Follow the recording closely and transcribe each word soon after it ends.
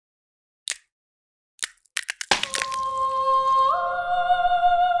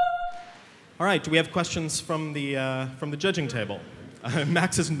All right, do we have questions from the judging table?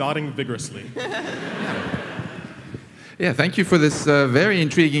 Max is nodding vigorously. Yeah, thank you for this very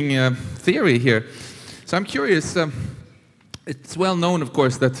intriguing theory here. So I'm curious, it's well known, of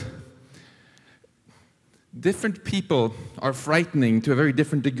course, that different people are frightening to a very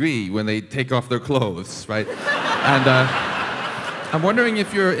different degree when they take off their clothes, right? And I'm wondering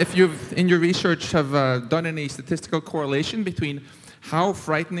if you've, in your research, have done any statistical correlation between how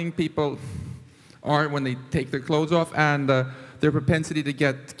frightening people are when they take their clothes off and their propensity to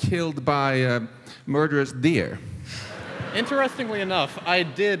get killed by murderous deer. Interestingly enough, I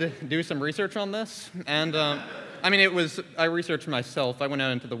did do some research on this, and I mean, I researched myself. I went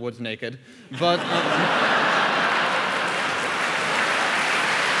out into the woods naked, but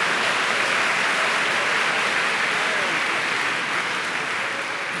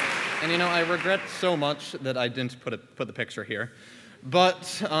and you know, I regret so much that I didn't put the picture here,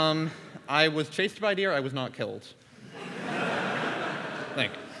 but I was chased by deer. I was not killed.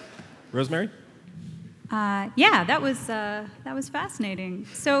 Thank you. Rosemary? Yeah, that was fascinating.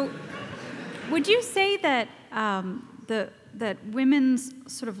 So, would you say that that women's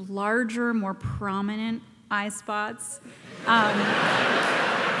sort of larger, more prominent eye spots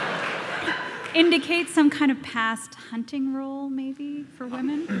indicate some kind of past hunting role, maybe, for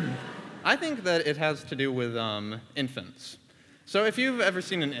women? I think that it has to do with infants. So if you've ever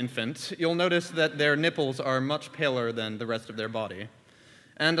seen an infant, you'll notice that their nipples are much paler than the rest of their body.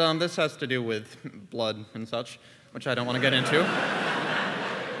 And this has to do with blood and such, which I don't want to get into.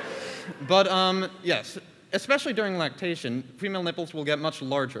 But yes, especially during lactation, female nipples will get much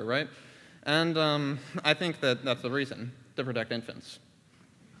larger, right? And I think that that's the reason, to protect infants.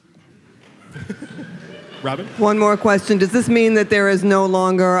 Robin? One more question. Does this mean that there is no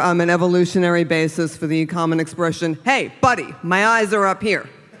longer an evolutionary basis for the common expression, hey, buddy, my eyes are up here?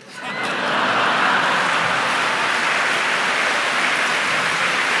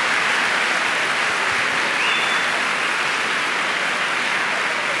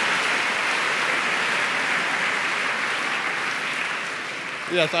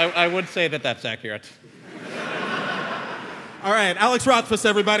 Yes, I would say that that's accurate. All right, Alex Rothfuss,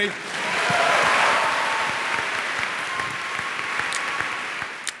 everybody.